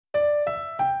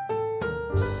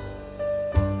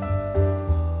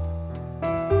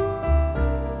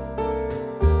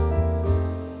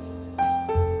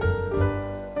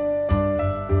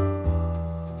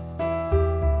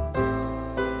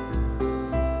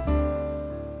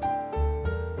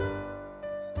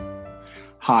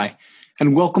Hi,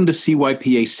 and welcome to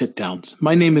CYPA Sit Downs.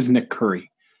 My name is Nick Curry.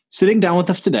 Sitting down with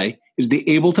us today is the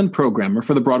Ableton Programmer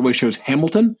for the Broadway shows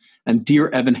Hamilton and Dear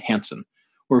Evan Hansen.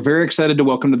 We're very excited to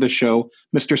welcome to the show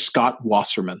Mr. Scott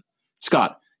Wasserman.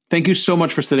 Scott, thank you so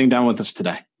much for sitting down with us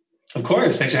today. Of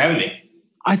course. Thanks for having me.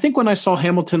 I think when I saw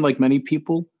Hamilton, like many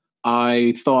people,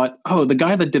 I thought, oh, the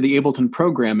guy that did the Ableton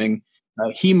programming,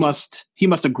 he must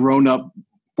have grown up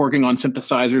working on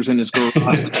synthesizers in his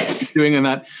garage, doing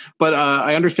that. But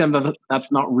I understand that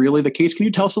that's not really the case. Can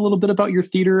you tell us a little bit about your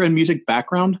theater and music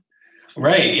background?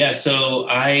 Right. Yeah. So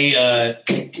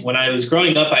when I was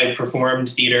growing up, I performed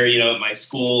theater, at my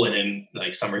school and in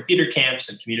like summer theater camps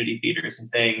and community theaters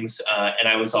and things. And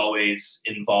I was always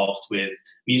involved with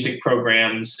music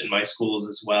programs in my schools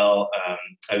as well.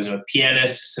 I was a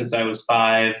pianist since I was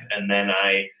 5, and then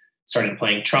I started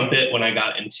playing trumpet when I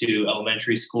got into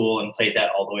elementary school and played that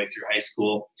all the way through high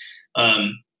school.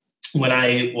 When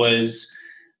I was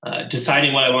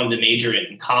deciding what I wanted to major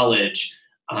in college,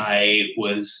 I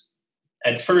was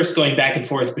at first going back and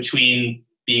forth between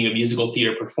being a musical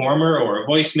theater performer or a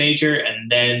voice major. And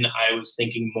then I was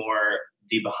thinking more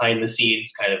the behind the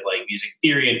scenes kind of like music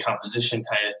theory and composition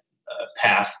kind of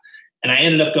path. And I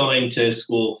ended up going to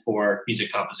school for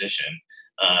music composition.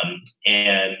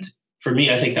 And for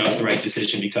me, I think that was the right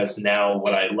decision, because now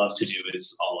what I love to do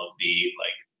is all of the,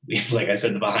 like I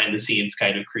said, the behind the scenes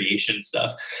kind of creation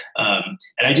stuff. And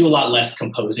I do a lot less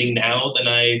composing now than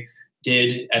I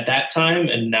did at that time.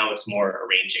 And now it's more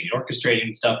arranging and orchestrating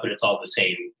and stuff, but it's all the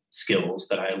same skills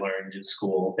that I learned in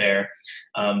school there.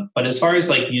 But as far as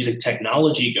like music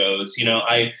technology goes,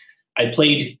 I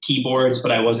played keyboards,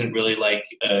 but I wasn't really like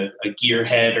a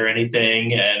gearhead or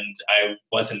anything. And I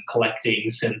wasn't collecting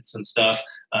synths and stuff.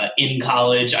 In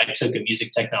college, I took a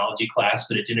music technology class,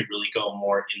 but it didn't really go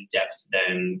more in depth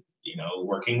than,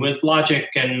 working with Logic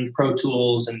and Pro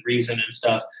Tools and Reason and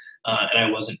stuff. And I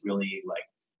wasn't really like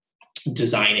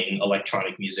designing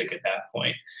electronic music at that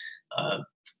point.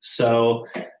 So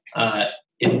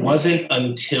it wasn't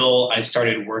until I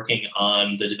started working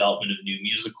on the development of new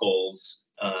musicals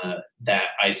that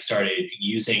I started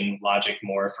using Logic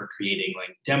more for creating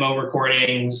like demo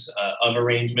recordings of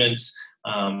arrangements,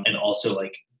 and also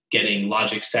like getting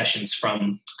Logic sessions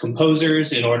from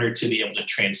composers in order to be able to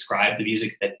transcribe the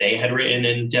music that they had written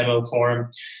in demo form.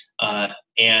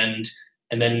 And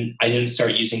then I didn't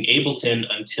start using Ableton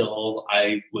until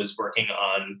I was working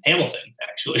on Hamilton,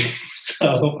 actually.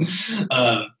 So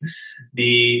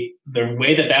the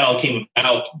way that all came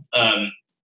about,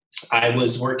 I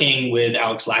was working with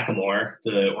Alex Lacamoire,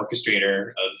 the orchestrator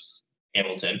of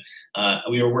Hamilton.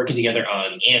 We were working together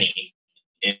on Annie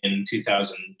in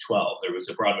 2012. There was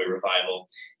a Broadway revival,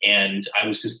 and I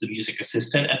was just the music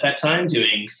assistant at that time,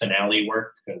 doing finale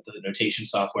work, the notation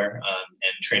software,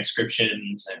 and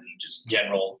transcriptions and just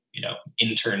general,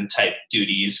 intern type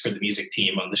duties for the music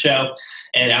team on the show.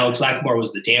 And Alex Lacamoire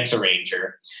was the dance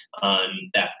arranger on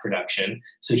that production.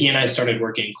 So he and I started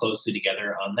working closely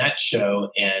together on that show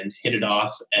and hit it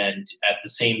off. And at the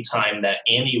same time that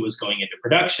Annie was going into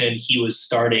production, he was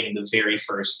starting the very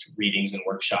first readings and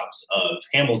workshops of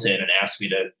Hamilton and asked me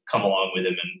to come along with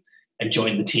him and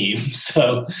join the team.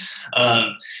 So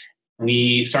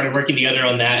we started working together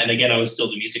on that. And again, I was still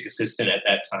the music assistant at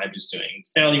that time, just doing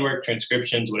finale work,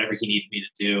 transcriptions, whatever he needed me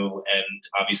to do. And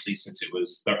obviously, since it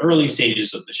was the early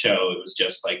stages of the show, it was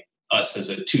just like us as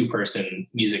a 2-person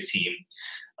music team.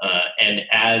 And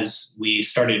as we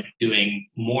started doing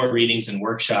more readings and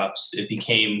workshops, it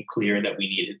became clear that we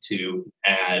needed to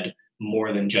add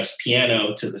more than just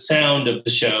piano to the sound of the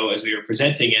show as we were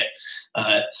presenting it.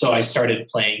 So I started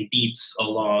playing beats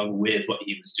along with what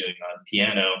he was doing on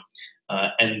piano.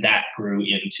 And that grew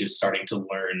into starting to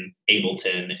learn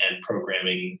Ableton and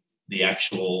programming the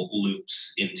actual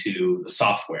loops into the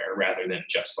software rather than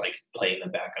just like playing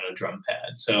them back on a drum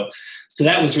pad. So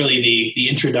that was really the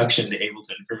introduction to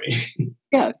Ableton for me.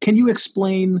 Yeah. Can you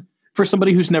explain, for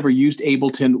somebody who's never used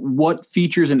Ableton, what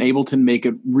features in Ableton make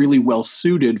it really well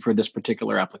suited for this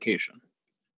particular application?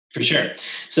 For sure.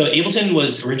 So Ableton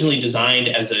was originally designed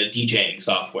as a DJing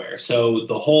software. So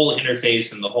the whole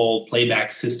interface and the whole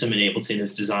playback system in Ableton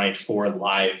is designed for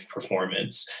live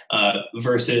performance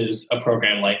versus a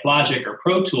program like Logic or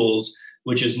Pro Tools,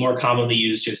 which is more commonly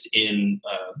used just in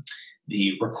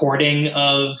the recording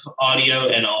of audio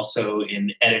and also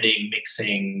in editing,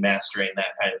 mixing, mastering,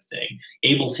 that kind of thing.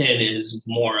 Ableton is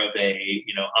more of a,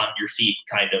 on your feet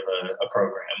kind of a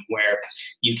program where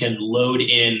you can load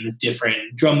in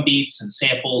different drum beats and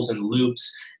samples and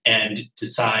loops and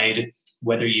decide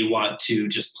whether you want to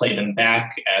just play them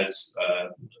back as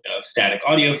a static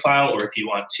audio file, or if you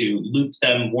want to loop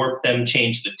them, warp them,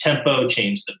 change the tempo,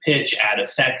 change the pitch, add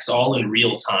effects, all in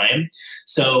real time.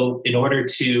 So in order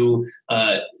to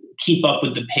keep up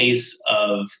with the pace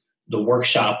of the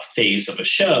workshop phase of a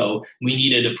show, we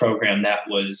needed a program that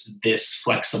was this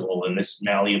flexible and this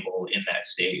malleable in that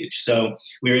stage. So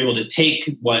we were able to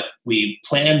take what we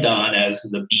planned on as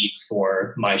the beat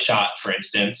for My Shot, for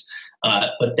instance,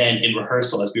 but then in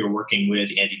rehearsal, as we were working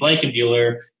with Andy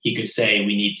Blankenbuehler, he could say,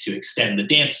 we need to extend the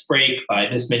dance break by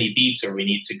this many beats, or we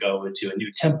need to go into a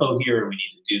new tempo here, or we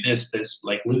need to do this,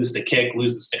 like lose the kick,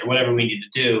 lose the snare, whatever we need to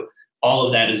do. All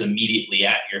of that is immediately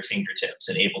at your fingertips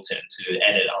in Ableton to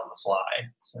edit on the fly.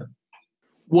 So,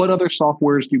 what other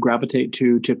softwares do you gravitate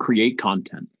to create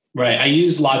content? Right. I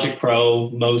use Logic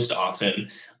Pro most often.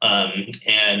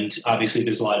 And obviously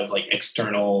there's a lot of like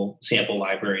external sample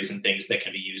libraries and things that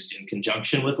can be used in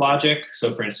conjunction with Logic.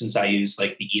 So for instance, I use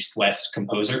like the East-West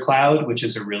Composer Cloud, which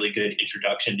is a really good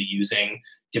introduction to using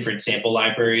different sample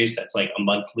libraries. That's like a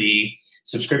monthly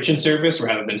subscription service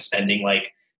rather than spending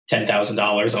like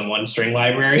 $10,000 on one string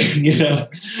library,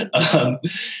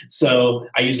 So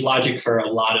I use Logic for a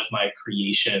lot of my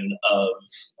creation of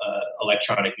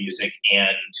electronic music and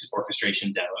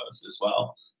orchestration demos as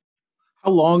well.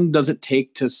 How long does it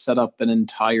take to set up an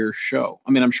entire show?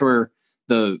 I mean, I'm sure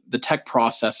the tech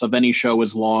process of any show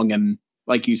is long, and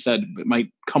like you said, it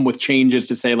might come with changes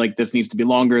to say like this needs to be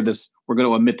longer. We're going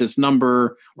to omit this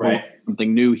number, right? Or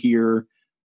something new here.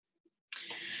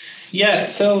 Yeah,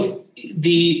 so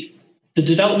the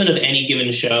development of any given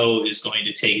show is going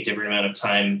to take a different amount of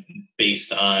time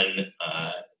based on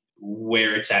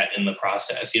where it's at in the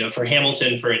process. For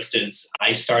Hamilton, for instance,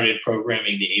 I started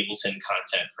programming the Ableton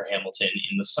content for Hamilton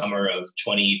in the summer of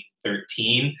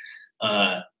 2013.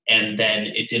 And then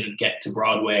it didn't get to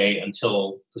Broadway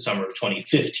until the summer of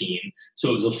 2015. So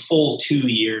it was a full 2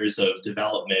 years of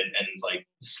development and like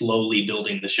slowly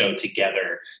building the show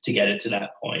together to get it to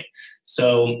that point.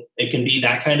 So it can be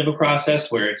that kind of a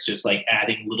process where it's just like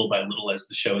adding little by little as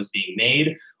the show is being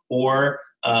made, or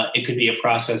it could be a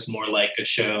process more like a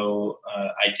show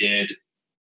I did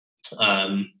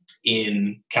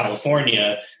in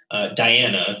California,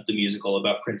 Diana, the musical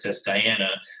about Princess Diana,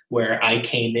 where I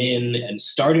came in and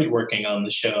started working on the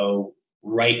show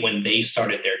right when they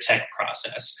started their tech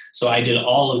process. So I did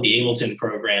all of the Ableton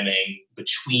programming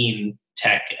between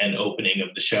tech and opening of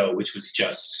the show, which was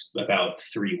just about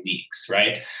 3 weeks,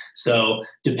 right? So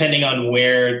depending on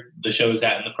where the show is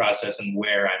at in the process and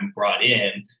where I'm brought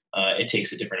in, it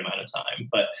takes a different amount of time.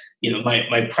 But,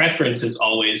 my preference is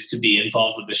always to be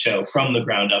involved with the show from the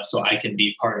ground up, so I can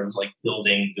be part of like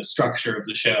building the structure of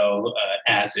the show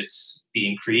as it's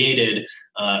being created,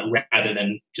 rather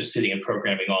than just sitting and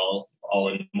programming all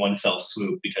in one fell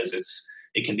swoop, because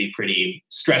it can be pretty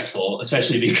stressful,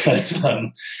 especially because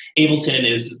Ableton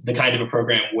is the kind of a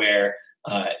program where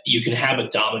you can have a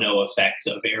domino effect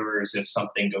of errors if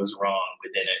something goes wrong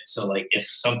within it. So like if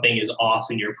something is off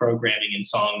in your programming in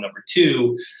song number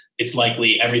 2, it's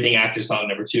likely everything after song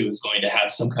number 2 is going to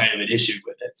have some kind of an issue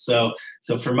with it. So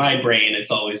for my brain,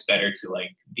 it's always better to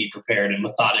like be prepared and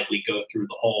methodically go through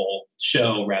the whole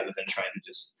show rather than trying to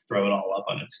just throw it all up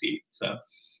on its feet. So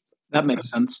that makes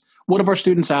sense. One of our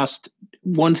students asked,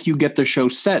 once you get the show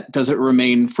set, does it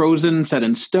remain frozen, set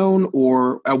in stone,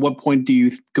 or at what point do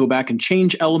you go back and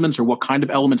change elements, or what kind of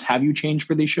elements have you changed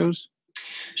for these shows?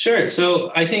 Sure.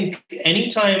 So I think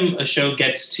anytime a show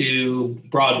gets to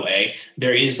Broadway,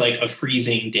 there is like a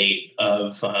freezing date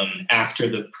of after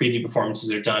the preview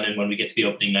performances are done, and when we get to the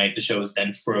opening night, the show is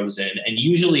then frozen. And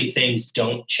usually things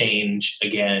don't change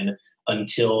again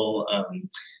until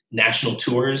national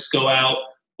tours go out,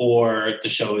 or the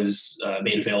show is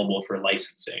made available for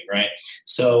licensing, right?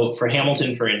 So for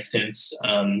Hamilton, for instance,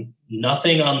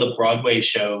 nothing on the Broadway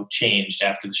show changed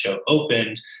after the show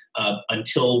opened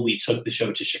until we took the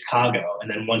show to Chicago.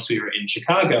 And then once we were in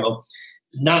Chicago,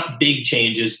 not big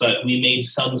changes, but we made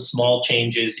some small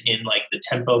changes in like the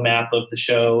tempo map of the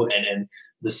show and in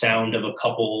the sound of a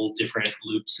couple different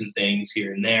loops and things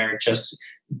here and there, just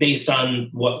based on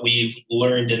what we've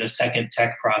learned in a second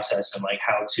tech process and like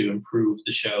how to improve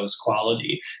the show's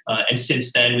quality. And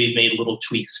since then, we've made little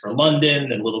tweaks for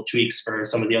London and little tweaks for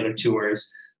some of the other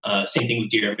tours. Same thing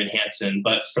with Dear Evan Hansen.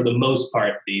 But for the most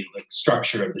part, the like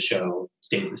structure of the show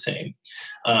stayed the same.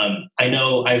 I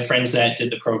know I have friends that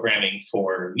did the programming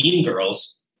for Mean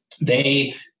Girls.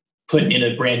 They put in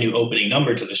a brand new opening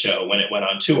number to the show when it went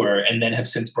on tour, and then have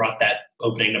since brought that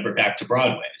opening number back to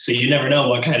Broadway. So you never know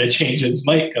what kind of changes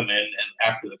might come in and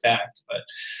after the fact.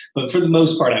 But for the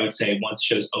most part, I would say once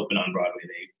shows open on Broadway,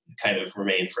 they kind of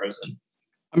remain frozen.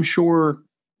 I'm sure,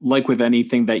 like with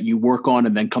anything that you work on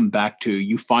and then come back to,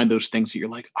 you find those things that you're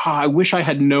like, I wish I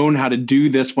had known how to do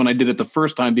this when I did it the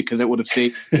first time, because it would have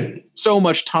saved so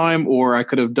much time, or I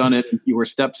could have done it in fewer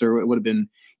steps, or it would have been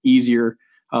easier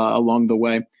along the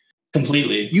way.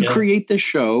 Completely. You create this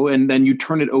show and then you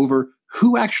turn it over.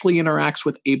 Who actually interacts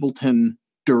with Ableton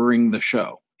during the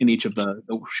show in each of the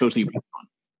shows that you've worked on?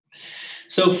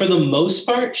 So for the most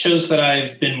part, shows that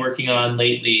I've been working on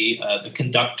lately, the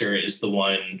conductor is the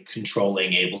one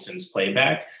controlling Ableton's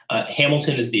playback.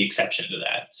 Hamilton is the exception to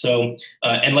that. So,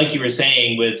 and like you were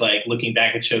saying, with like looking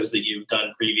back at shows that you've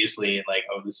done previously, and like,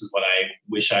 oh, this is what I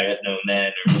wish I had known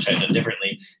then, or wish I'd done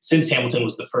differently. Since Hamilton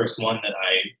was the first one that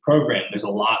I programmed, there's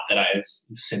a lot that I've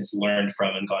since learned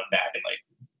from and gone back and like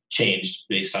changed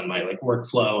based on my like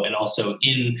workflow, and also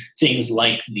in things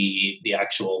like the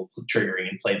actual triggering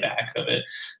and playback of it.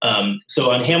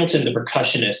 So on Hamilton, the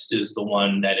percussionist is the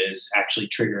one that is actually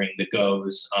triggering the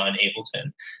goes on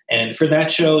Ableton. And for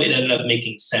that show, it ended up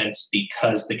making sense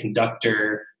because the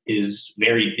conductor is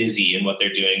very busy in what they're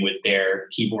doing with their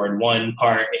keyboard one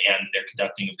part and their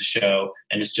conducting of the show.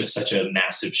 And it's just such a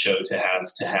massive show to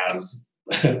have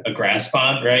a grasp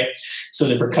on, right? So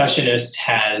the percussionist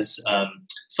has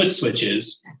foot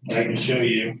switches that I can show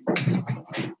you,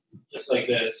 just like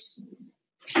this.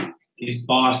 These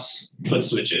Boss foot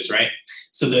switches, right?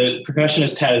 So the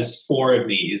percussionist has 4 of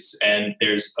these, and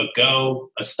there's a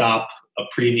go, a stop, a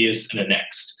previous, and a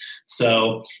next.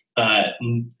 So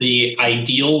the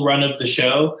ideal run of the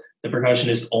show, the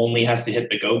percussionist only has to hit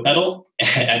the go pedal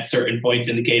at certain points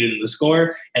indicated in the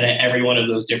score, and at every one of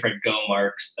those different go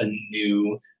marks, a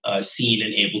new scene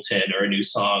in Ableton or a new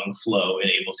song flow in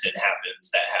Ableton happens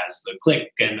that has the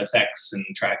click and effects and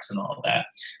tracks and all of that.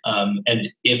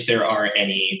 And if there are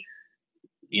any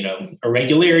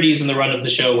irregularities in the run of the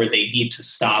show where they need to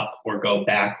stop or go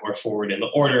back or forward in the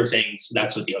order of things,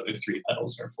 that's what the other 3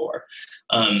 pedals are for.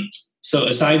 So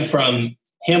aside from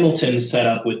Hamilton's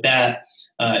setup with that,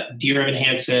 Dear Evan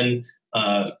Hansen,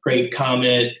 Great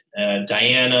Comet,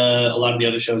 Diana, a lot of the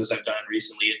other shows I've done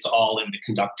recently, it's all in the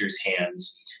conductor's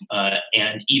hands.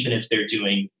 And even if they're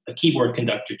doing a keyboard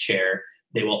conductor chair,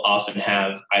 they will often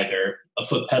have either a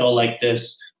foot pedal like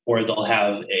this, or they'll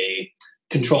have a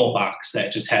control box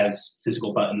that just has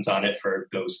physical buttons on it for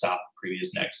go, stop,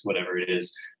 previous, next, whatever it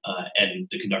is. And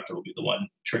the conductor will be the one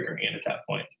triggering it at that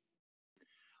point.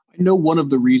 I know one of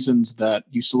the reasons that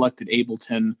you selected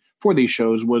Ableton for these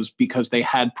shows was because they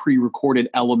had pre-recorded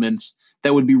elements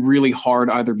that would be really hard,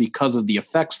 either because of the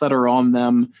effects that are on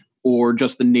them or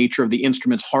just the nature of the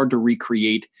instruments, hard to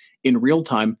recreate in real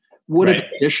time. Would a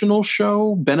traditional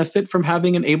show benefit from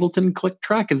having an Ableton click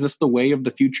track? Is this the way of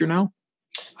the future now?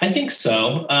 I think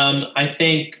so. I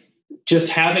think just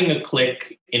having a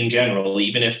click in general,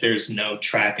 even if there's no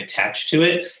track attached to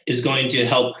it, is going to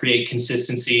help create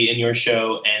consistency in your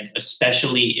show. And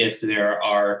especially if there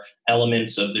are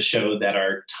elements of the show that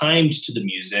are timed to the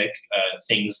music,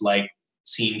 things like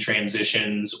scene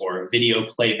transitions or video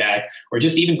playback, or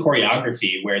just even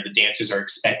choreography where the dancers are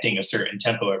expecting a certain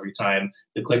tempo every time,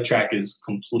 the click track is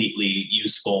completely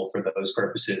useful for those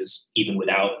purposes, even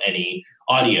without any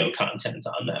audio content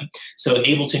on them. So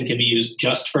Ableton can be used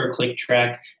just for a click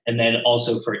track, and then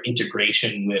also for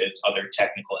integration with other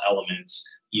technical elements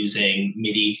using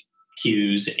MIDI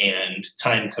cues and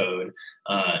time code.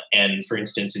 And for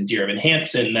instance, in Dear Evan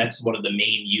Hansen, that's one of the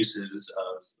main uses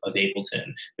of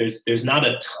Ableton. There's not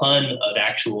a ton of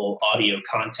actual audio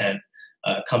content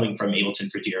coming from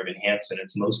Ableton for Dear Evan Hansen.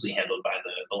 It's mostly handled by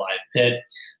the live pit.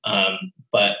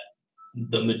 But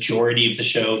the majority of the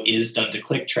show is done to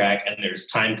click track, and there's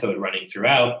time code running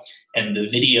throughout, and the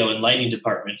video and lighting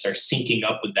departments are syncing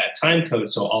up with that time code,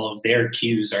 so all of their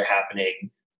cues are happening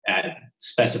at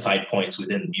specified points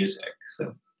within the music.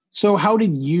 So how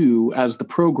did you, as the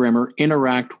programmer,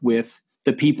 interact with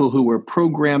the people who were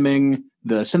programming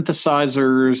the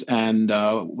synthesizers and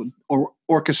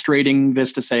orchestrating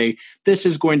this to say, this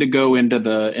is going to go into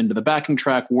the backing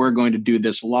track, we're going to do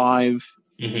this live?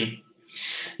 Mm-hmm.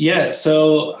 Yeah,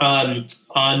 so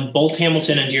on both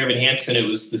Hamilton and Dear Evan Hansen, it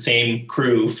was the same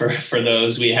crew for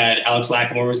those. We had Alex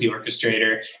Lacamoire was the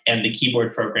orchestrator, and the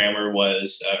keyboard programmer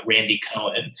was Randy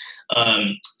Cohen.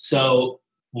 So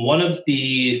one of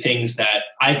the things that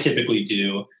I typically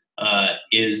do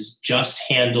is just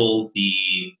handle the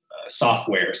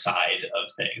software side of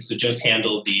things. So just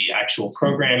handle the actual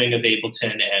programming of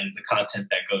Ableton and the content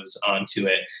that goes onto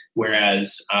it.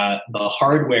 Whereas the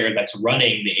hardware that's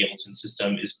running the Ableton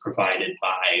system is provided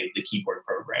by the keyboard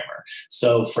programmer.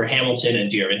 So for Hamilton and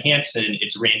Dear Evan Hansen,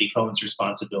 it's Randy Cohen's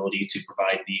responsibility to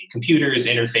provide the computers,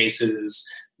 interfaces,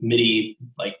 MIDI,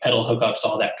 like pedal hookups,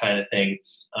 all that kind of thing,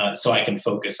 so I can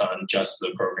focus on just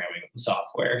the programming of the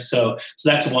software. So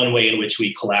that's one way in which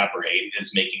we collaborate,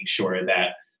 is making sure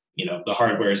that, you know, the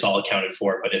hardware is all accounted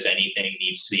for, but if anything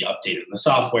needs to be updated in the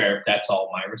software, that's all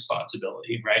my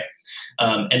responsibility, right?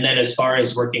 And then as far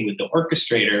as working with the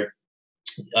orchestrator,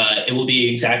 it will be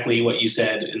exactly what you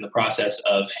said in the process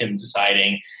of him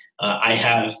deciding, I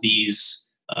have these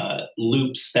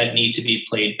loops that need to be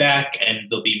played back, and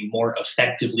they'll be more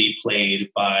effectively played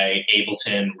by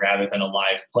Ableton rather than a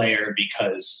live player,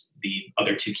 because the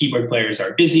other two keyboard players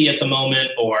are busy at the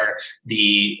moment, or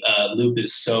the loop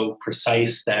is so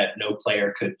precise that no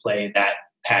player could play that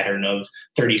pattern of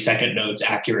 30-second notes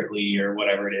accurately, or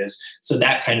whatever it is. So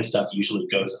that kind of stuff usually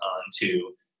goes on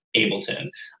to Ableton.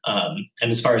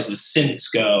 And as far as the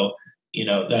synths go, you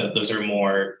know, those are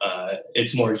more,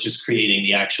 it's more just creating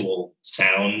the actual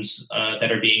sounds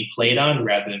that are being played on,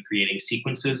 rather than creating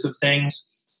sequences of things.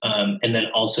 And then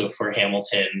also for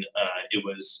Hamilton, it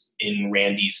was in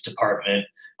Randy's department,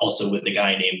 also with a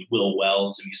guy named Will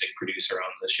Wells, a music producer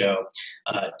on the show,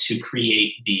 to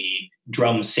create the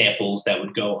drum samples that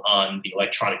would go on the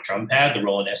electronic drum pad, the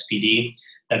Roland SPD,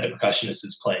 that the percussionist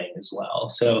is playing as well.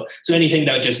 So anything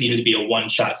that just needed to be a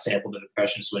one-shot sample that the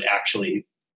percussionist would actually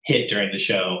hit during the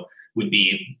show would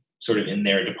be sort of in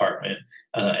their department.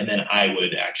 And then I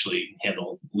would actually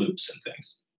handle loops and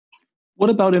things. What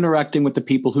about interacting with the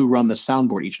people who run the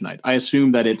soundboard each night? I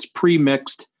assume that it's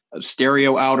pre-mixed,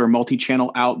 stereo out or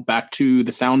multi-channel out back to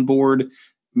the soundboard.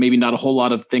 Maybe not a whole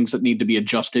lot of things that need to be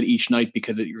adjusted each night,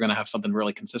 because you're going to have something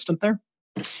really consistent there.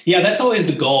 Yeah, that's always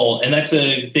the goal. And that's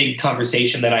a big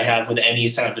conversation that I have with any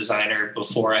sound designer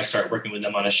before I start working with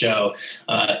them on a show.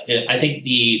 I think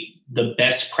the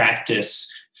best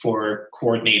practice for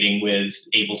coordinating with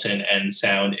Ableton and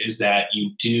sound is that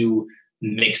you do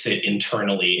mix it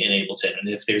internally in Ableton. And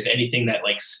if there's anything that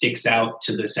like sticks out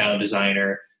to the sound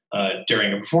designer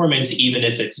during a performance, even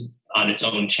if it's on its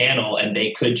own channel and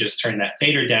they could just turn that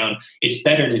fader down, it's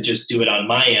better to just do it on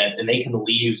my end, and they can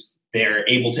leave their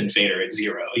Ableton fader at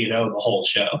 0, you know, the whole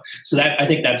show. So that, I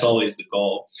think that's always the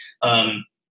goal.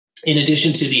 In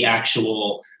addition to the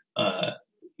actual,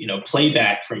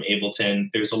 playback from Ableton,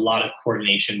 there's a lot of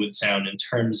coordination with sound in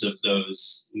terms of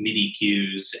those MIDI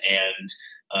cues, and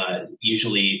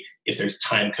usually if there's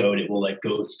time code, it will like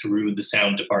go through the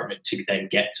sound department to then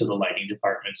get to the lighting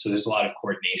department. So there's a lot of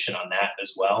coordination on that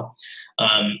as well.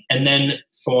 And then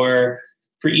for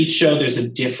each show, there's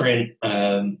a different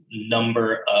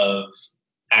number of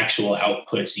actual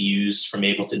outputs used from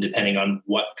Ableton depending on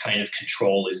what kind of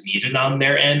control is needed on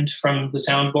their end from the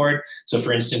soundboard. So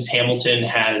for instance, Hamilton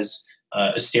has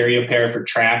a stereo pair for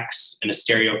tracks and a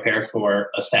stereo pair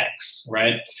for effects,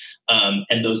 right?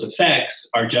 And those effects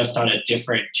are just on a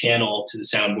different channel to the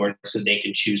soundboard, so they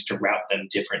can choose to route them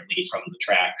differently from the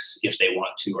tracks if they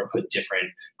want to, or put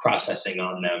different processing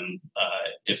on them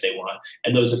if they want.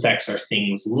 And those effects are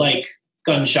things like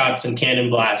gunshots and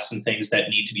cannon blasts and things that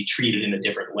need to be treated in a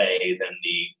different way than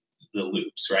the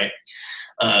loops, right?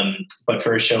 But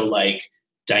for a show like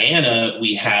Diana,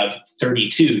 we have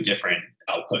 32 different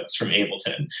outputs from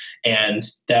Ableton. And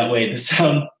that way the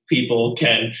sound people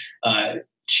can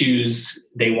choose,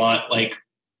 they want like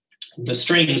the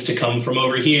strings to come from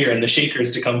over here and the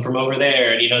shakers to come from over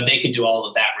there. And, you know, they can do all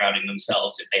of that routing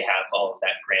themselves if they have all of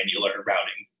that granular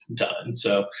routing done.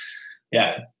 So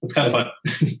yeah, it's kind of fun.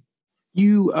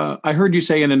 I heard you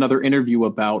say in another interview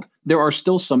about there are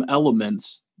still some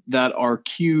elements that are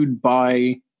cued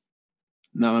by,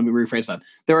 now let me rephrase that.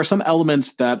 There are some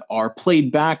elements that are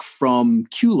played back from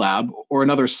QLab or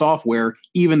another software,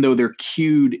 even though they're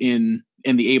cued in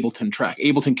the Ableton track.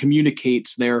 Ableton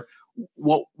communicates there.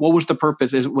 What was the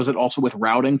purpose? Was it also with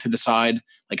routing to decide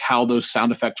like how those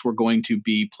sound effects were going to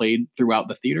be played throughout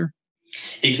the theater?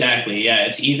 Exactly. Yeah.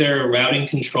 It's either routing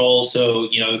control. So,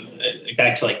 you know,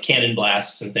 back to like cannon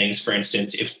blasts and things, for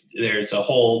instance, if there's a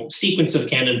whole sequence of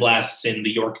cannon blasts in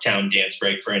the Yorktown dance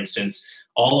break, for instance,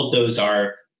 all of those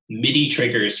are MIDI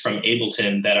triggers from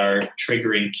Ableton that are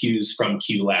triggering cues from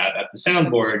QLab at the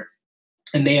soundboard.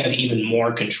 And they have even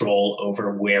more control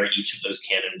over where each of those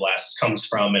cannon blasts comes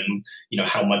from, and, you know,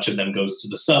 how much of them goes to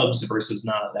the subs versus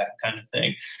not, that kind of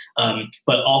thing.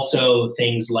 But also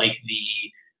things like the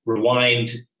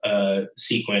rewind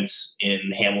sequence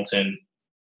in Hamilton,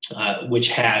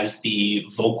 which has the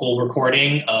vocal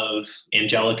recording of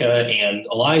Angelica and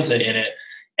Eliza in it.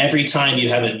 Every time you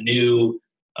have a new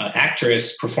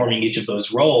actress performing each of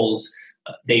those roles,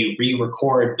 they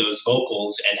re-record those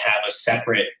vocals and have a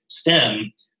separate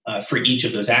stem for each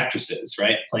of those actresses,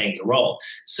 right, playing the role.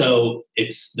 So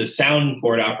it's the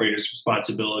soundboard operator's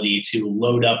responsibility to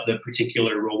load up the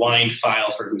particular rewind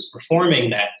file for who's performing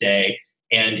that day,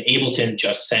 and Ableton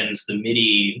just sends the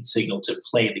MIDI signal to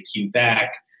play the cue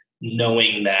back,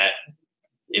 knowing that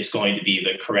it's going to be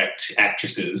the correct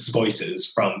actresses'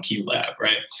 voices from QLab,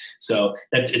 right? So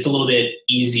it's a little bit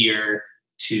easier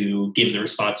to give the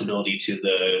responsibility to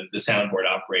the soundboard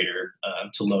operator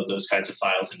to load those kinds of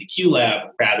files into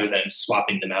QLab rather than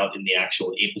swapping them out in the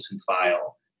actual Ableton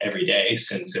file every day,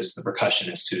 since it's the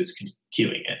percussionist who's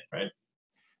cueing it, right?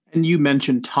 And you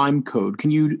mentioned time code.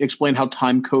 Can you explain how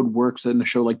time code works in a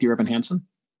show like Dear Evan Hansen?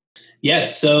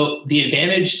 Yes. So the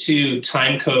advantage to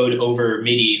time code over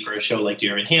MIDI for a show like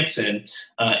Dear Evan Hansen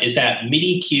is that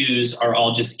MIDI cues are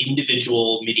all just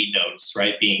individual MIDI notes,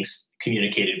 right, being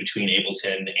communicated between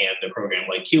Ableton and a program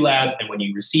like QLab. And when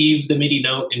you receive the MIDI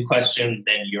note in question,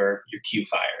 then your cue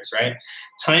fires, right?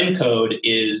 Time code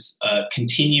is a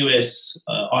continuous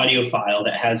audio file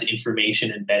that has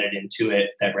information embedded into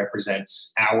it that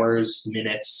represents hours,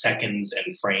 minutes, seconds,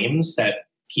 and frames that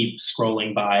keep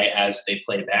scrolling by as they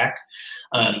play back.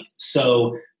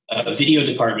 So a video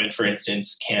department, for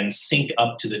instance, can sync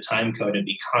up to the time code and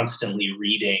be constantly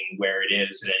reading where it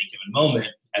is at any given moment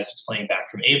as it's playing back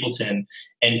from Ableton,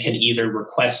 and can either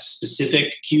request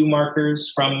specific cue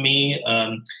markers from me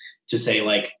to say,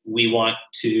 like, we want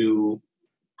to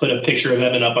put a picture of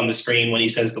Evan up on the screen when he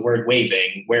says the word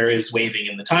waving. Where is waving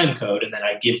in the time code? And then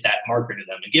I give that marker to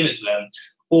them and give it to them.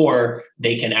 Or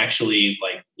they can actually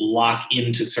like lock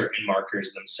into certain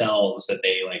markers themselves that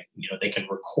they like, they can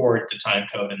record the time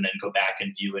code and then go back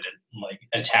and view it and like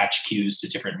attach cues to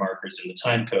different markers in the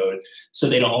time code. So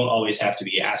they don't always have to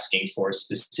be asking for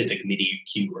specific MIDI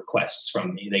cue requests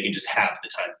from me. They can just have the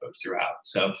time code throughout.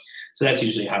 So that's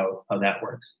usually how that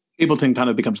works. Ableton kind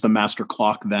of becomes the master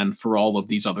clock then for all of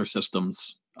these other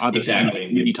systems, either exactly.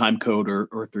 through MIDI time code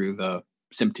or through the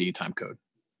SMPTE time code.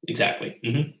 Exactly.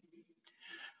 Mm-hmm.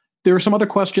 There are some other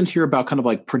questions here about kind of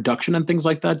like production and things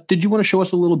like that. Did you want to show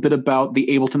us a little bit about the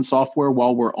Ableton software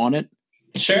while we're on it?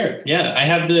 Sure. Yeah. I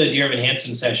have the Dear Evan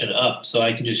Hansen session up, so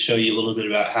I can just show you a little bit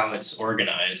about how it's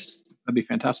organized. That'd be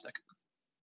fantastic.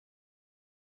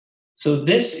 So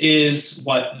this is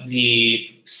what the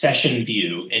session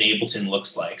view in Ableton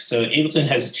looks like. So Ableton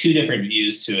has two different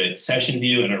views to it, session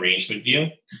view and arrangement view.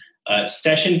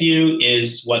 Session view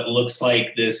is what looks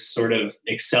like this sort of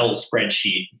Excel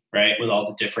spreadsheet, right, with all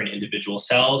the different individual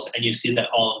cells. And you see that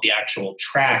all of the actual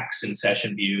tracks in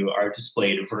session view are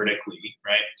displayed vertically,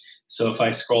 right? So if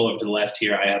I scroll over to the left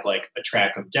here, I have like a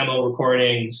track of demo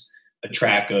recordings, a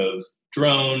track of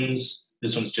drones.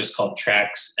 This one's just called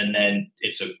tracks. And then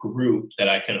it's a group that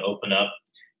I can open up.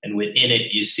 And within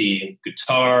it, you see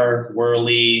guitar,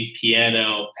 whirly,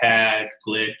 piano, pad,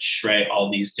 glitch, right? All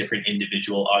these different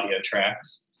individual audio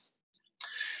tracks.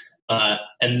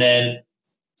 And then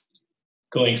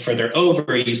going further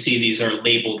over, you see these are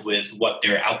labeled with what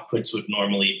their outputs would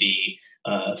normally be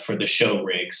for the show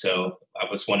rig. So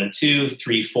outputs 1 and 2,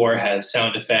 3, 4 has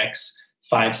sound effects,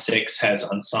 5, 6 has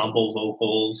ensemble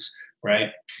vocals,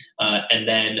 right? And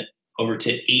then over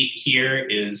to 8 here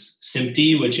is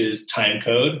SMPTE, which is time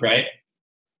code, right?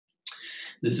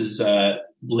 This is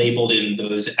labeled in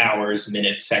those hours,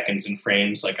 minutes, seconds, and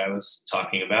frames like I was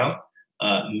talking about.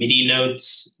 MIDI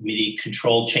notes, MIDI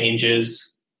control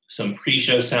changes, some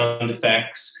pre-show sound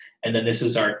effects, and then this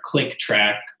is our click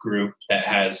track group that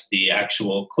has the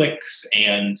actual clicks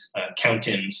and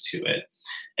count-ins to it.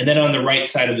 And then on the right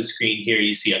side of the screen here,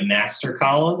 you see a master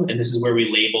column, and this is where we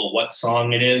label what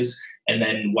song it is, and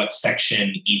then what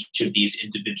section each of these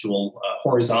individual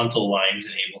horizontal lines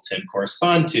in Ableton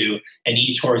correspond to. And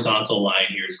each horizontal line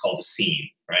here is called a scene,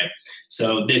 right?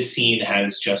 So this scene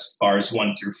has just bars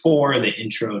 1 through 4, the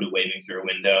intro to Waving Through a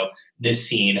Window. This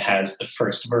scene has the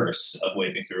first verse of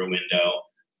Waving Through a Window,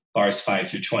 bars 5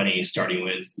 through 20, starting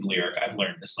with the lyric, I've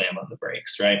learned to slam on the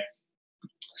brakes, right?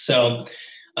 So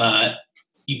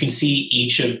you can see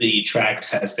each of the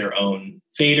tracks has their own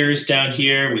faders down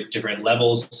here with different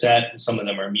levels set. Some of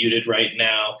them are muted right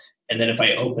now. And then if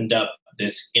I opened up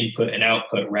this input and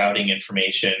output routing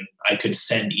information, I could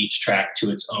send each track to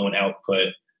its own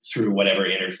output through whatever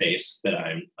interface that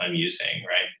I'm using,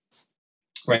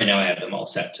 right? Right now I have them all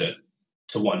set to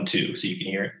 1, 2, so you can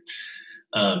hear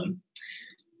it.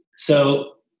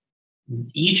 So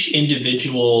each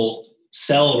individual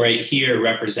cell right here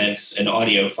represents an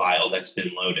audio file that's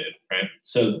been loaded, right?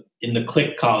 So in the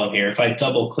click column here, if I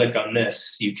double click on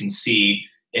this, you can see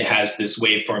it has this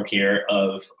waveform here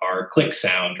of our click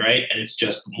sound, right? And it's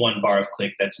just 1 bar of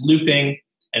click that's looping,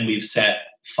 and we've set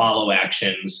follow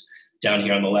actions down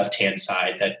here on the left-hand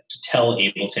side that to tell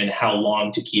Ableton how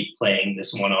long to keep playing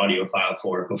this one audio file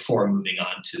for before moving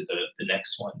on to the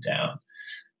next one down.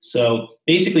 So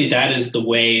basically that is the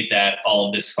way that all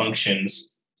of this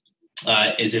functions,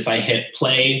 is if I hit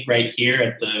play right here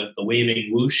at the waving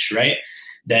whoosh, right,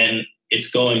 then it's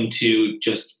going to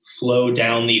just flow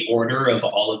down the order of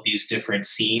all of these different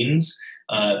scenes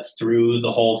through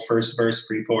the whole first verse,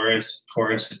 pre-chorus,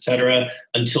 chorus, etc.,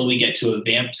 until we get to a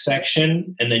vamp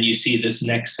section. And then you see this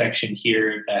next section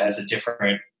here that has a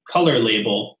different color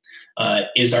label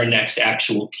is our next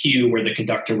actual cue where the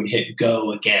conductor would hit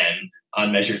go again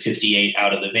on measure 58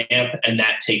 out of the vamp, and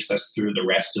that takes us through the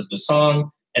rest of the song,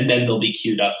 and then they'll be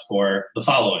queued up for the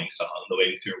following song, the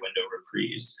Waving Through a Window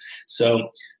reprise. So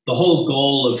the whole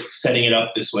goal of setting it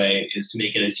up this way is to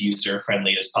make it as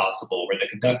user-friendly as possible, where the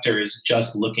conductor is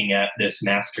just looking at this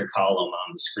master column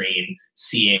on the screen,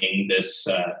 seeing this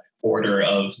order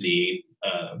of the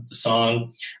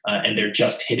song, and they're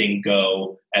just hitting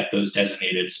go at those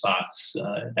designated spots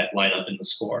that line up in the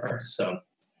score. So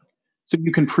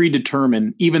you can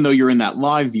predetermine, even though you're in that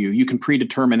live view, you can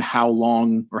predetermine how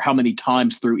long or how many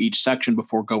times through each section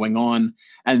before going on,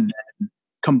 and then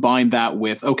combine that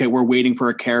with, okay, we're waiting for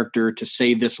a character to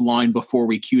say this line before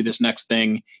we cue this next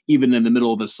thing, even in the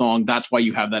middle of the song. That's why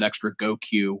you have that extra go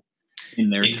cue in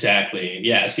there. Exactly.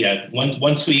 Yes. Yeah.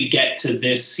 Once we get to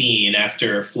this scene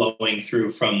after flowing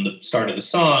through from the start of the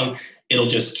song, it'll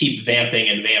just keep vamping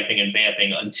and vamping and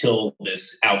vamping until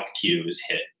this out cue is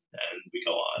hit, and we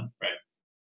go on, right?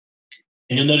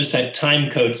 And you'll notice that time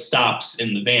code stops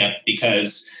in the vamp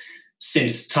because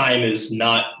since time is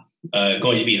not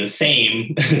going to be the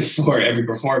same for every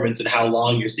performance and how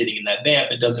long you're sitting in that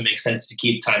vamp, it doesn't make sense to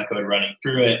keep time code running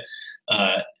through it.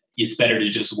 It's better to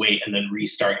just wait and then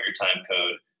restart your time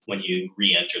code when you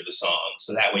re-enter the song.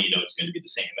 So that way you know it's going to be the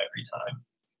same every time.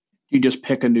 You just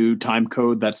pick a new time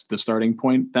code that's the starting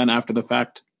point then after the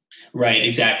fact? Right,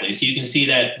 exactly. So you can see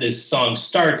that this song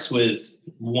starts with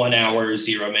 1 hour,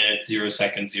 0 minutes, 0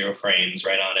 seconds, 0 frames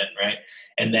right on it, right?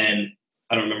 And then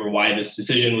I don't remember why this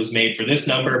decision was made for this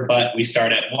number, but we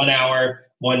start at 1 hour,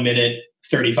 1 minute,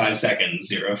 35 seconds,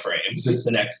 0 frames is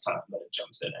the next time that it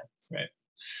jumps in at,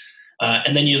 right?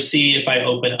 And then you'll see if I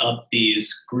open up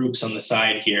these groups on the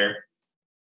side here,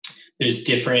 there's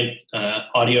different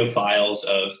audio files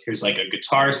of, here's like a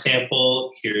guitar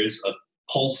sample, here's a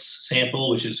pulse sample,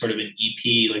 which is sort of an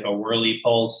EP, like a whirly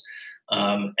pulse.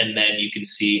 And then you can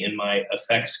see in my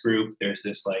effects group, there's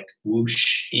this like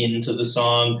whoosh into the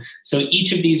song. So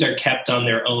each of these are kept on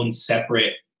their own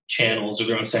separate channels or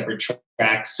their own separate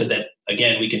tracks so that,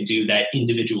 again, we can do that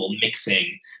individual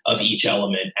mixing of each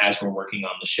element as we're working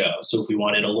on the show. So if we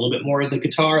wanted a little bit more of the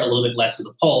guitar, a little bit less of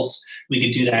the pulse, we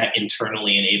could do that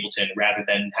internally in Ableton rather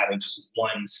than having just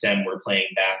one stem we're playing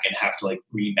back and have to like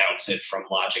rebounce it from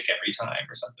Logic every time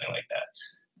or something like that.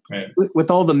 Right?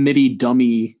 With all the MIDI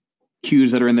dummy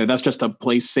cues that are in there, that's just a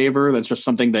place saver? That's just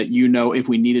something that you know if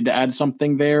we needed to add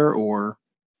something there, or?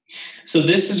 So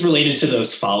this is related to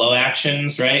those follow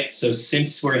actions, right? So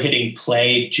since we're hitting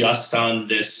play just on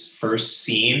this first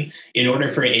scene, in order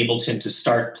for Ableton to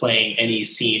start playing any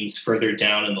scenes further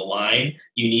down in the line,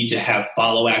 you need to have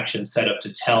follow actions set up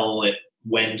to tell it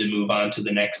when to move on to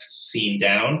the next scene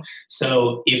down.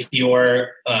 So if you're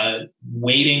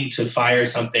waiting to fire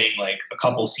something like a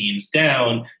couple scenes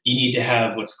down, you need to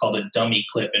have what's called a dummy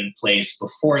clip in place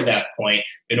before that point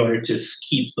in order to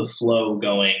keep the flow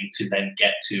going to then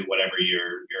get to whatever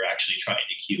you're actually trying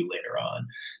to cue later on.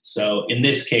 So in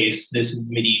this case, this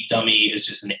MIDI dummy is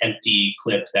just an empty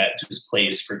clip that just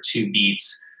plays for 2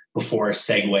 beats before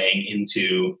segueing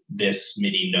into this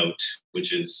MIDI note,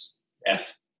 which is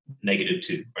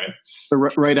F-2, right? So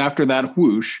right after that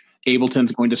whoosh,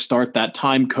 Ableton's going to start that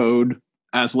time code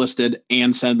as listed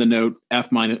and send the note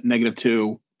F-2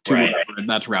 to right. wherever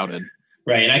that's routed.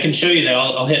 Right, and I can show you that.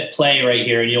 I'll hit play right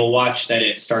here, and you'll watch that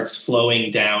it starts flowing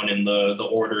down in the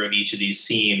order of each of these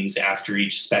scenes after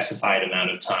each specified amount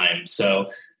of time.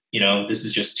 So, this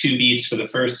is just 2 beats for the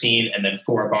first scene and then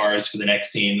 4 bars for the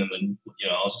next scene. And then,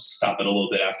 I'll just stop it a little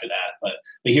bit after that. But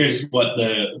here's what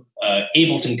the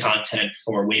Ableton content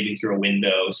for Waving Through a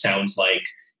Window sounds like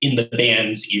in the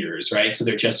band's ears, right? So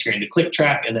they're just hearing the click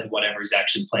track and then whatever's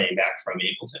actually playing back from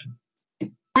Ableton.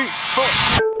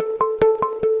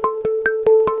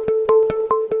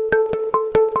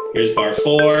 Here's bar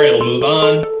 4, it'll move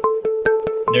on.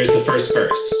 There's the first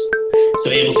verse. So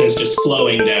Ableton's just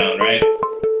flowing down, right?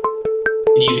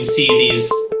 And you can see these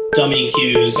dummy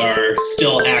cues are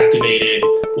still activated,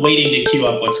 waiting to cue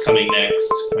up what's coming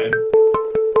next, right?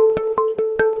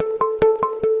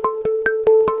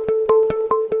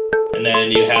 And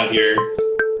then you have your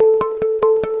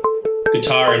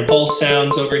guitar and pulse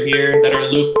sounds over here that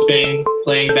are looping,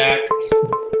 playing back.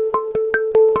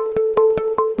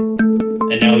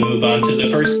 And now we move on to the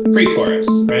first pre-chorus,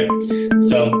 right?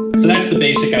 So that's the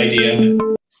basic idea.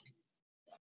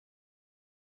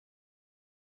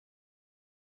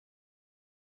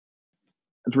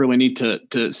 It's really neat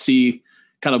to see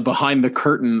kind of behind the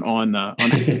curtain on how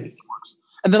it works.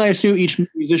 And then I assume each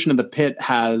musician in the pit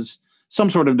has some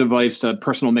sort of device, a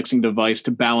personal mixing device, to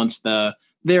balance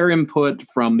their input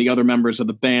from the other members of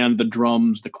the band, the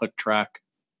drums, the click track.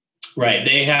 Right.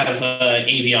 They have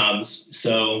avioms,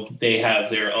 so they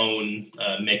have their own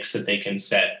mix that they can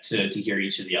set to hear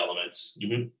each of the elements.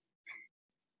 Mm-hmm.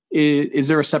 Is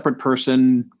there a separate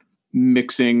person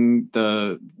mixing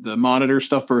the monitor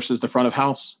stuff versus the front of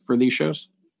house for these shows?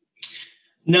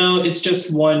 No, it's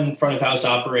just one front of house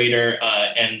operator,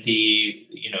 and the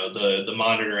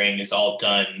monitoring is all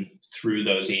done through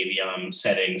those aviom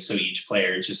settings. So each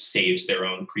player just saves their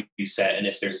own preset, and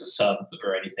if there's a sub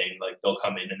or anything, like they'll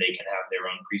come in and they can have their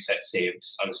own preset saved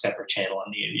on a separate channel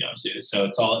on the aviom too. So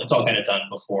it's all kind of done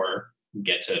before we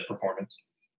get to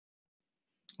performance.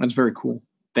 That's very cool.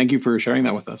 Thank you for sharing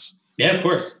that with us. Yeah, of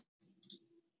course.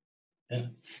 Yeah.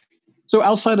 So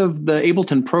outside of the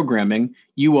Ableton programming,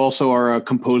 you also are a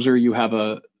composer. You have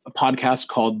a podcast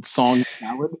called Song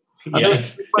Salad.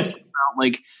 Yes.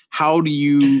 Like, how do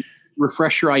you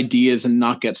refresh your ideas and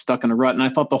not get stuck in a rut? And I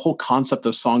thought the whole concept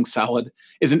of Song Salad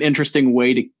is an interesting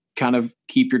way to kind of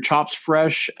keep your chops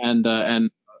fresh and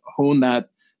hone that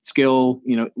skill,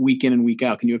 week in and week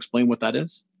out. Can you explain what that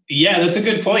is? Yeah, that's a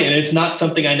good point. And it's not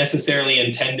something I necessarily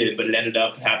intended, but it ended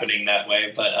up happening that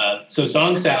way. But so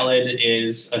Song Salad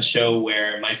is a show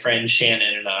where my friend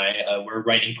Shannon and I, we're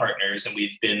writing partners, and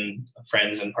we've been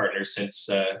friends and partners since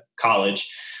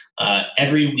college.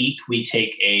 Every week we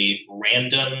take a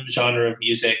random genre of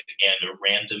music and a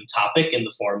random topic in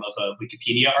the form of a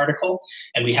Wikipedia article,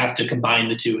 and we have to combine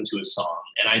the two into a song.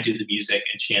 And I do the music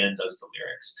and Shannon does the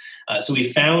lyrics. So we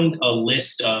found a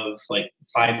list of like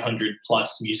 500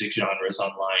 plus music genres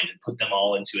online and put them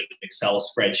all into an Excel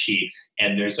spreadsheet.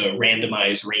 And there's a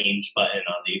randomize range button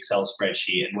on the Excel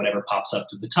spreadsheet, and whatever pops up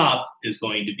to the top is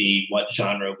going to be what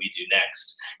genre we do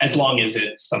next, as long as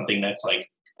it's something that's like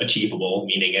achievable,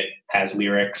 meaning it has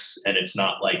lyrics and it's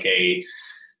not like a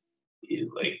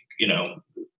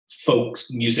folk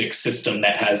music system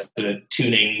that has a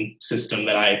tuning system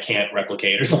that I can't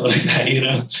replicate or something like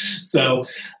that, So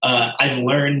I've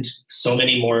learned so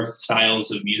many more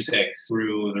styles of music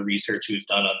through the research we've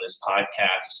done on this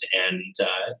podcast, and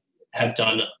have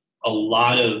done a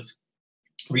lot of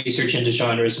research into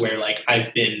genres where like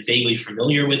I've been vaguely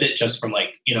familiar with it just from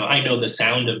I know the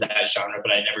sound of that genre,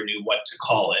 but I never knew what to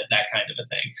call it, that kind of a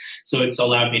thing. So it's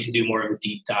allowed me to do more of a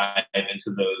deep dive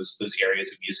into those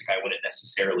areas of music I wouldn't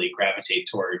necessarily gravitate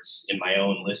towards in my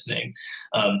own listening.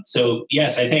 So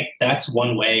yes, I think that's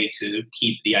one way to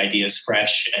keep the ideas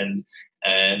fresh and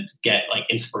get like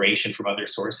inspiration from other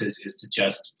sources, is to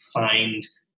just find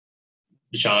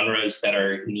genres that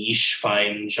are niche,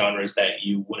 find genres that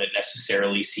you wouldn't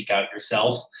necessarily seek out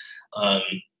yourself.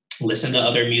 Listen to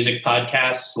other music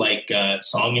podcasts like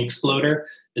Song Exploder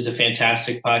is a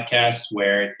fantastic podcast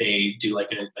where they do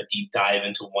like a deep dive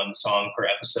into one song per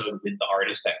episode with the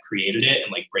artist that created it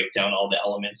and like break down all the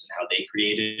elements and how they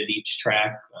created each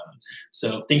track.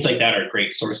 So things like that are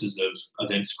great sources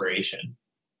of inspiration.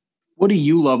 What do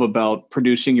you love about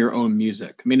producing your own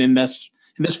music? I mean, in this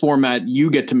format, you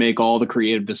get to make all the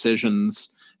creative decisions.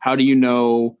 How do you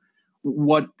know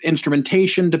what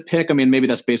instrumentation to pick? I mean, maybe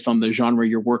that's based on the genre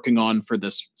you're working on for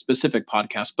this specific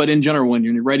podcast. But in general, when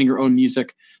you're writing your own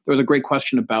music, there was a great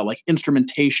question about like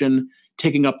instrumentation,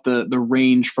 taking up the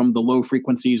range from the low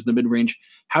frequencies, the mid range.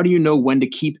 How do you know when to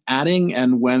keep adding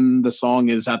and when the song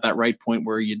is at that right point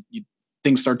where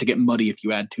things start to get muddy if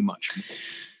you add too much?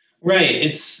 Right.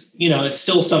 It's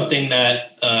still something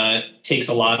that takes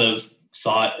a lot of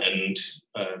thought and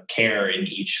care in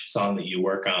each song that you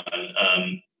work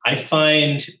on. I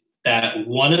find that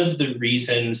one of the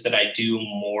reasons that I do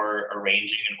more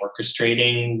arranging and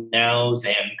orchestrating now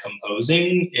than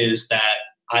composing is that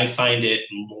I find it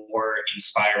more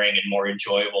inspiring and more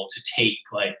enjoyable to take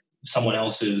like someone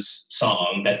else's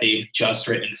song that they've just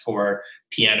written for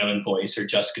piano and voice or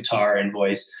just guitar and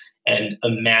voice and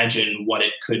imagine what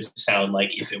it could sound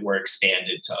like if it were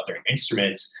expanded to other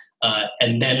instruments.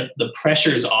 And then the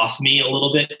pressure's off me a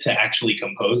little bit to actually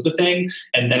compose the thing.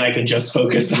 And then I can just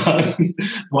focus on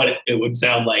what it would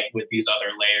sound like with these other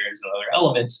layers and other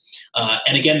elements.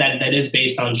 And again, that is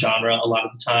based on genre a lot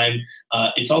of the time.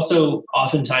 It's also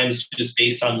oftentimes just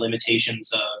based on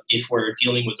limitations of if we're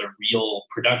dealing with a real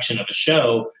production of a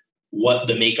show, what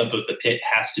the makeup of the pit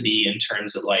has to be in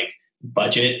terms of like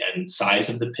budget and size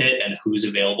of the pit and who's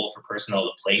available for personnel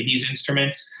to play these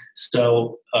instruments.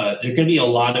 So there are going to be a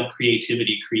lot of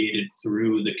creativity created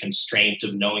through the constraint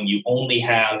of knowing you only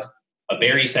have a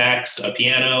bari sax, a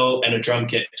piano, and a drum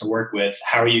kit to work with.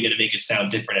 How are you going to make it sound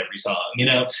different every song? You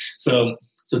know, so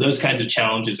those kinds of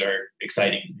challenges are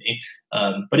exciting to me.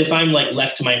 But if I'm like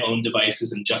left to my own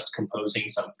devices and just composing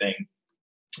something,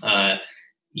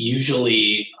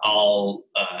 usually I'll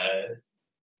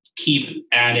keep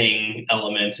adding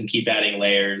elements and keep adding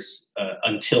layers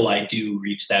until I do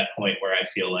reach that point where I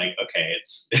feel like, okay,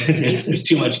 it's there's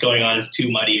too much going on, it's too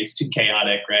muddy, it's too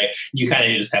chaotic, right? You kind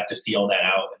of just have to feel that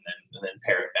out and then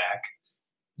pare it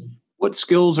back. What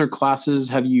skills or classes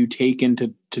have you taken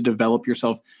to develop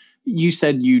yourself? You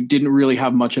said you didn't really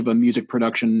have much of a music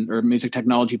production or music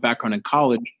technology background in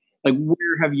college. Like,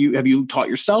 where have you taught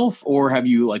yourself, or have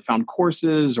you like found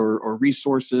courses or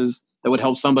resources that would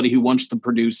help somebody who wants to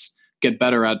produce get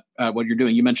better at what you're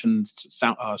doing? You mentioned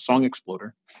Song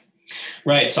Exploder.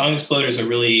 Right. Song Exploder is a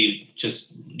really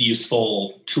just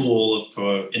useful tool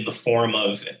in the form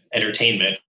of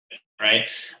entertainment, right?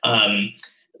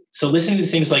 So listening to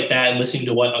things like that and listening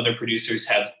to what other producers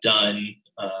have done,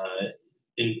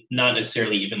 and not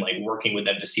necessarily even like working with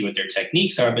them to see what their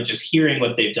techniques are, but just hearing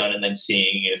what they've done and then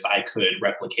seeing if I could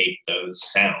replicate those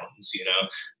sounds, you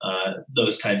know,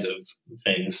 those kinds of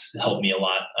things help me a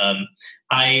lot.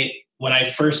 When I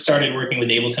first started working with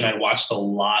Ableton, I watched a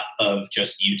lot of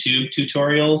just YouTube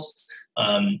tutorials,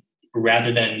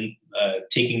 rather than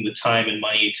taking the time and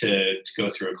money to go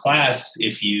through a class.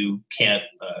 If you can't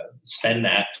spend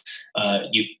that,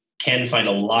 you can find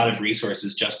a lot of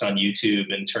resources just on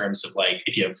YouTube in terms of like,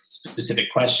 if you have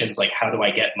specific questions, like how do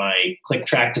I get my click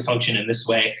track to function in this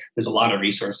way? There's a lot of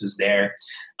resources there.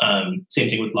 Same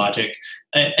thing with Logic.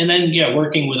 And then,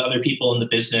 working with other people in the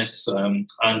business. On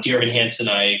Evan Hansen,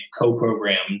 I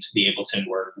co-programmed the Ableton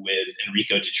work with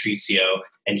Enrico Detrizio,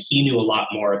 and he knew a lot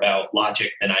more about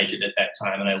Logic than I did at that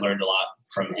time, and I learned a lot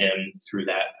from him through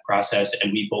that process.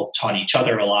 And we both taught each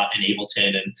other a lot in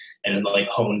Ableton and like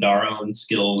honed our own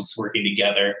skills working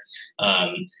together.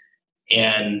 I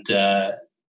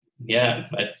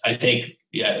think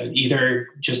either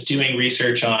just doing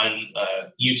research on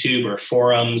YouTube or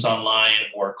forums online,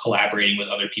 or collaborating with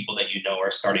other people that you know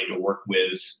are starting to work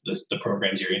with the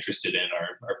programs you're interested in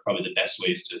are probably the best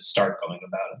ways to start going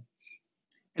about it.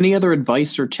 Any other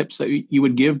advice or tips that you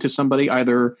would give to somebody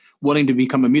either wanting to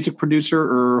become a music producer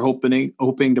or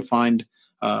hoping to find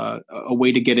a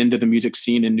way to get into the music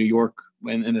scene in New York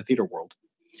and in the theater world?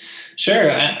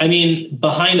 Sure. I mean,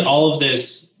 behind all of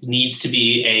this needs to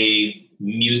be a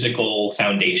musical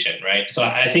foundation, right? So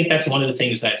I think that's one of the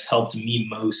things that's helped me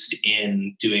most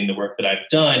in doing the work that I've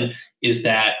done, is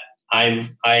that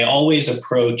I always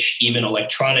approach even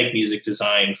electronic music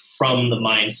design from the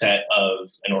mindset of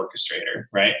an orchestrator,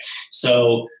 right?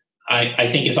 So I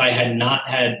think if I had not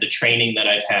had the training that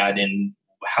I've had in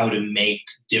how to make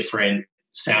different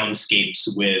soundscapes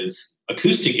with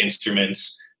acoustic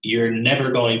instruments, you're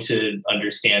never going to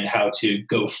understand how to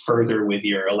go further with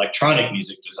your electronic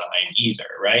music design either,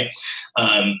 right?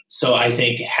 So I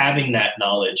think having that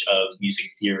knowledge of music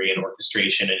theory and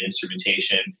orchestration and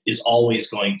instrumentation is always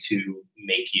going to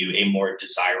make you a more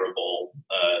desirable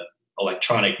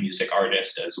electronic music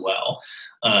artist as well.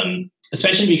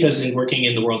 Especially because in working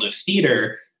in the world of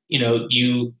theater,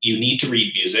 you need to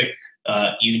read music.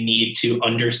 You need to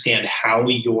understand how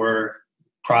your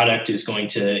product is going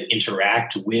to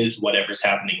interact with whatever's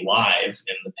happening live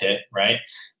in the pit, right?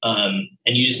 And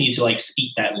you just need to like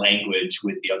speak that language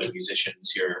with the other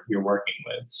musicians you're working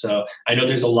with. So I know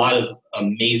there's a lot of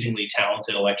amazingly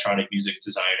talented electronic music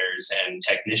designers and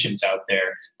technicians out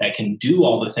there that can do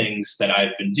all the things that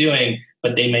I've been doing,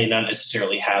 but they may not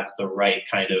necessarily have the right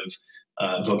kind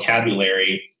of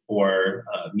vocabulary or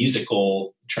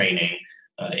musical training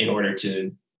in order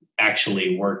to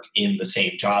actually work in the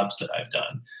same jobs that I've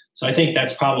done. So I think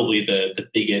that's probably the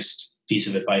biggest piece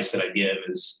of advice that I give,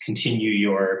 is continue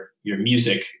your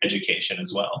music education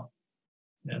as well.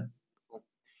 Yeah.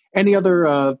 Any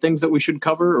other things that we should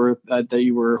cover or that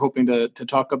you were hoping to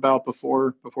talk about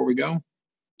before we go?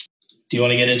 Do you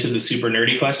want to get into the super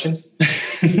nerdy questions?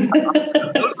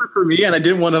 Those were for me, and I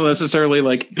didn't want to necessarily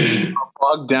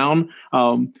bog down.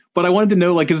 But I wanted to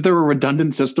know, is there a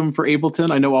redundant system for Ableton?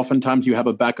 I know oftentimes you have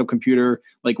a backup computer,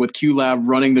 like with QLab,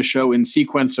 running the show in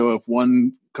sequence. So if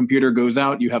one computer goes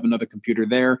out, you have another computer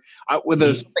there. With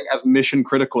something as mission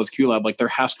critical as QLab, there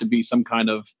has to be some kind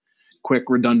of quick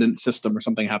redundant system or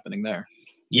something happening there.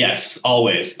 Yes,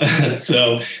 always.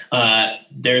 So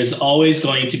there's always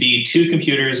going to be two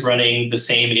computers running the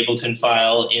same Ableton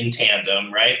file in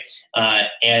tandem, right?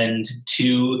 And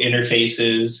two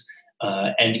interfaces,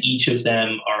 and each of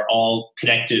them are all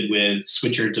connected with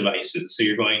switcher devices. So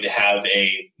you're going to have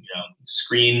a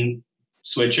screen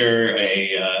switcher,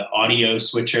 a audio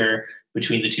switcher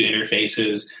between the two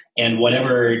interfaces, and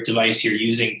whatever device you're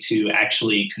using to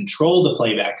actually control the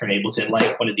playback from Ableton,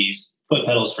 like one of these foot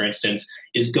pedals, for instance,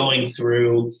 is going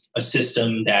through a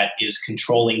system that is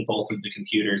controlling both of the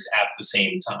computers at the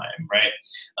same time, right?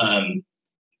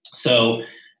 So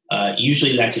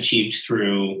usually that's achieved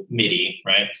through MIDI,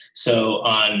 right? So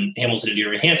on Hamilton and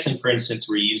Evan Hansen, for instance,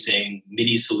 we're using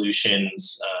MIDI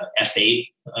solutions, F8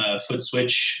 foot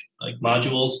switch like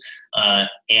modules,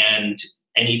 and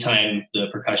anytime the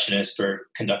percussionist or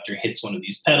conductor hits one of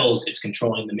these pedals, it's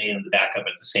controlling the main and the backup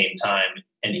at the same time.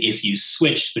 And if you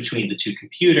switched between the two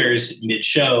computers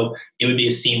mid-show, it would be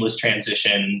a seamless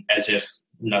transition as if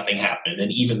nothing happened. And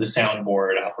even the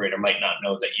soundboard operator might not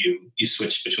know that you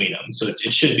switched between them. So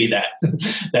it should be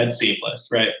that seamless,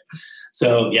 right?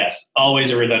 So yes,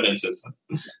 always a redundant system.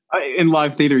 In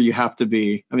live theater, you have to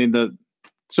be,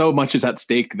 so much is at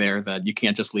stake there that you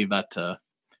can't just leave that to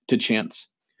chance.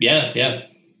 Yeah.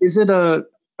 Is it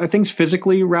are things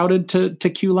physically routed to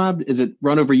QLab? Is it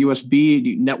run over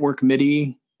USB, network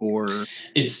MIDI, or?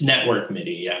 It's network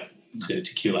MIDI, yeah, to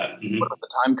QLab. Mm-hmm. What about the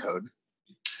time code?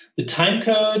 The time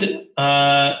code,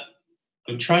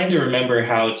 I'm trying to remember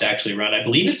how it's actually run. I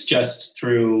believe it's just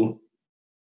through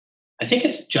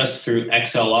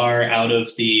XLR out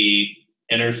of the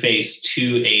interface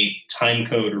to a time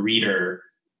code reader,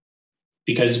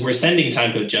 because we're sending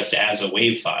timecode just as a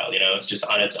WAV file, it's just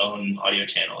on its own audio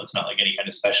channel. It's not like any kind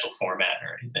of special format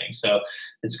or anything. So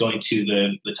it's going to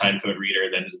the timecode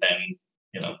reader that is then,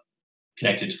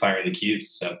 connected to firing the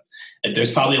cues. So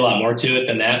there's probably a lot more to it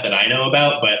than that I know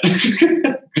about, but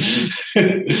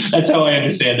that's how I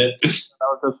understand it.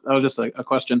 That was just a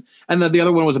question. And then the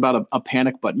other one was about a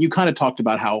panic button. You kind of talked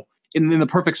about how in the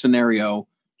perfect scenario,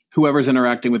 whoever's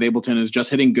interacting with Ableton is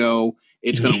just hitting go.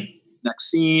 It's going to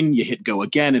next scene, you hit go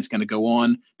again, it's going to go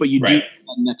on, but you do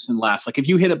next and last. Like if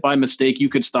you hit it by mistake, you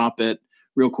could stop it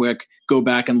real quick, go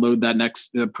back and load that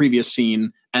the previous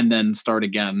scene, and then start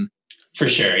again. For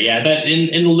sure, yeah. That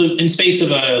in space of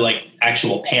a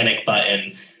actual panic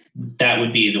button, that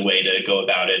would be the way to go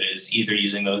about it. Is either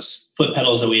using those foot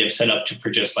pedals that we have set up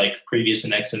for just previous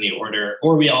and next in the order,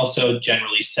 or we also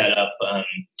generally set up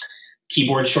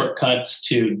keyboard shortcuts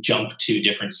to jump to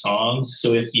different songs.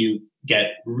 So if you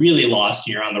get really lost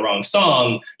and you're on the wrong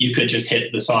song, you could just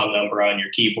hit the song number on your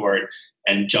keyboard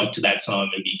and jump to that song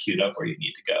and be queued up where you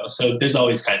need to go. So there's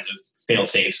always kinds of fail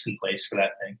safes in place for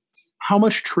that thing. How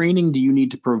much training do you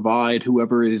need to provide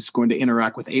whoever is going to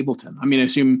interact with Ableton? I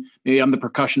assume maybe I'm the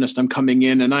percussionist, I'm coming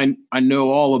in and I know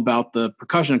all about the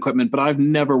percussion equipment, but I've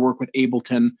never worked with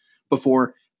Ableton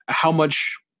before. How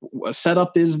much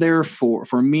setup is there for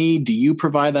me? Do you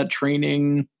provide that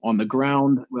training on the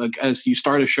ground as you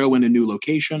start a show in a new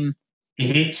location?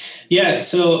 Mm-hmm. Yeah,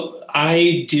 so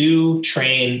I do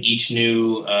train each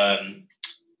new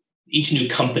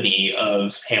company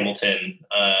of Hamilton.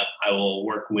 I will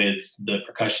work with the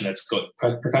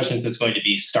percussionist that's going to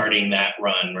be starting that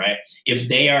run, right? If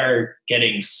they are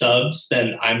getting subs,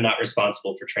 then I'm not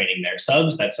responsible for training their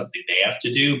subs. That's something they have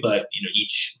to do. But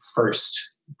each first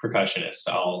percussionist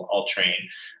I'll train.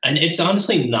 And it's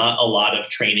honestly not a lot of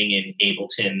training in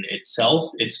Ableton itself.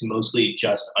 It's mostly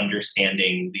just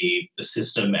understanding the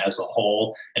system as a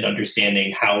whole and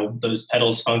understanding how those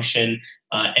pedals function,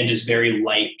 and just very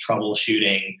light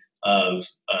troubleshooting of,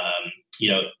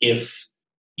 if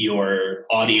your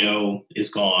audio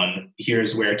is gone,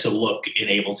 here's where to look in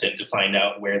Ableton to find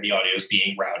out where the audio is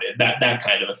being routed, that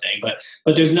kind of a thing. But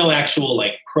there's no actual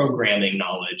programming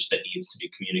knowledge that needs to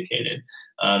be communicated.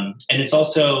 And it's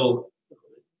also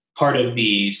part of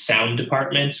the sound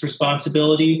department's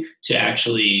responsibility to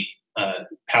actually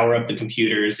power up the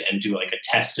computers and do a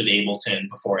test of Ableton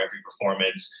before every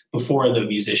performance, before the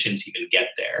musicians even get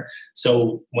there.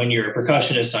 So when you're a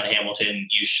percussionist on Hamilton,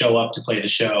 you show up to play the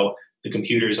show, the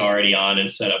computer's already on and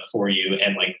set up for you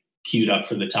and queued up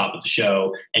for the top of the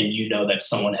show, and that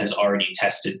someone has already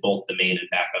tested both the main and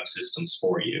backup systems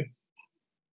for you.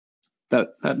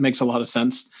 That makes a lot of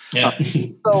sense. Yeah.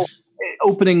 So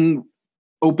opening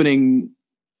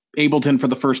Ableton for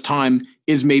the first time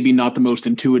is maybe not the most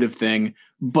intuitive thing,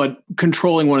 but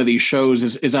controlling one of these shows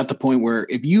is at the point where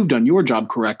if you've done your job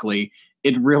correctly,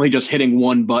 it's really just hitting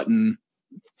one button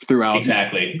throughout.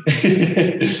 Exactly.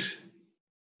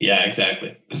 Yeah,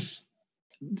 exactly.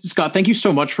 Scott, thank you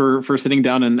so much for sitting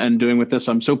down and doing with this.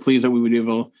 I'm so pleased that we would be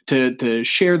able to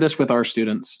share this with our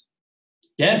students.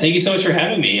 Yeah, thank you so much for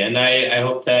having me. And I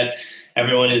hope that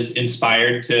everyone is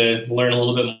inspired to learn a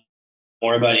little bit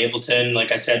more about Ableton.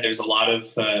 Like I said, there's a lot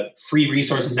of free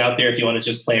resources out there if you want to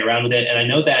just play around with it. And I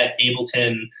know that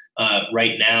Ableton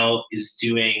right now is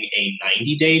doing a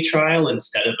 90-day trial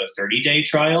instead of a 30-day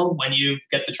trial when you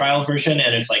get the trial version.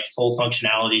 And it's like full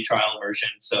functionality trial version.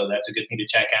 So that's a good thing to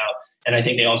check out. And I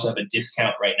think they also have a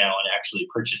discount right now on actually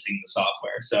purchasing the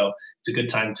software. So it's a good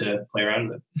time to play around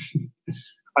with it.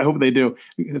 I hope they do.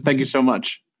 Thank you so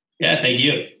much. Yeah, thank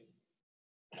you.